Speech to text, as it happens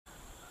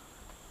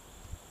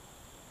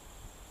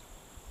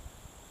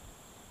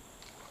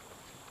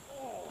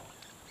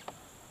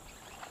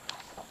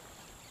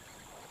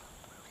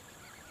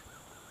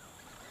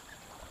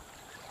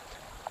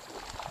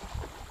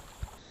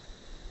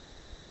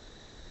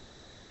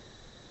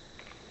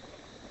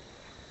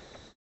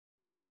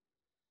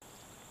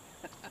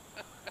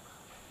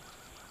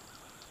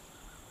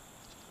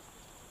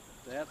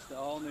That's the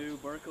all-new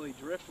Berkley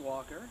Drift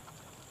Walker.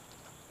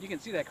 You can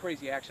see that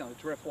crazy action on the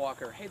Drift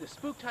Walker. Hey, the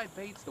spook type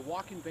baits, the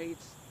walking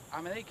baits, I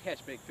mean, they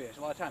catch big fish.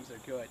 A lot of times they're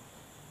good.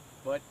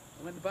 But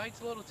when the bite's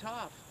a little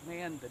tough,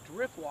 man, the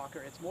Drift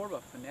Walker, it's more of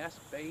a finesse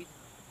bait,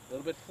 a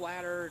little bit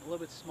flatter, a little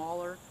bit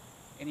smaller.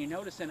 And you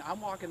notice then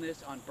I'm walking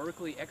this on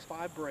Berkley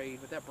X5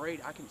 braid. With that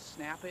braid, I can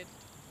snap it.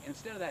 And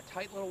instead of that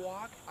tight little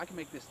walk, I can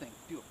make this thing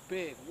do a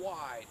big,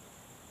 wide,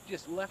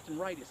 just left and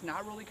right. It's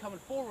not really coming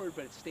forward,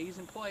 but it stays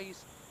in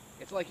place.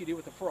 It's like you do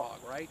with the frog,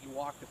 right? You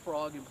walk the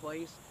frog in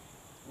place.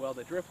 Well,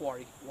 the Drift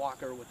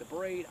Walker with the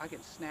braid, I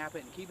can snap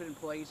it and keep it in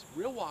place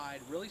real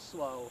wide, really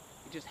slow.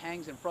 It just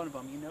hangs in front of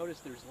them. You notice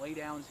there's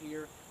laydowns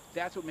here.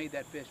 That's what made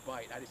that fish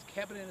bite. I just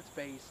kept it in its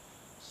face,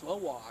 slow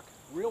walk,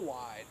 real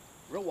wide,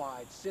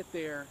 sit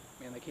there.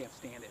 Man, they can't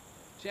stand it.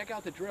 Check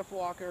out the Drift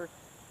Walker.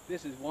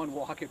 This is one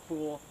walking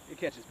fool. It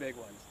catches big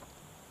ones.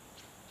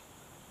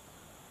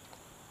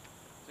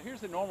 So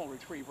here's the normal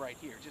retrieve right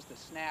here. Just a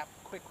snap,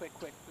 quick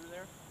through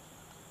there.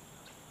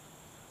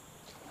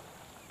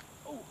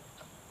 Oh.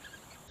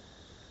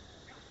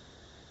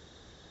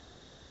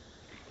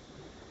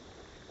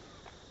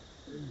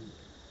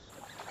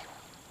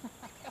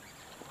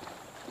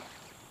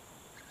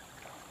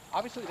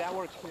 Obviously that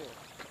works too,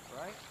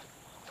 right?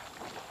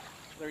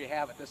 There you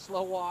have it. The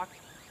slow walk,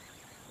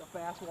 the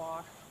fast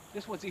walk.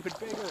 This one's even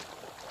bigger.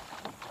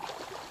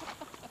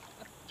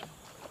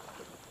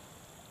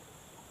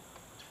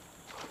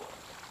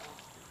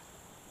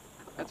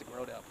 That's a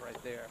grown up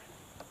right there.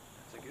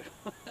 That's a good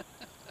one.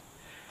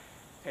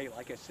 Hey,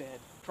 like I said,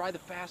 try the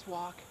fast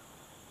walk,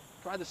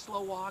 try the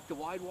slow walk, the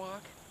wide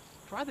walk,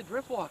 try the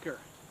Drift Walker.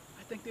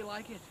 I think they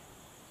like it.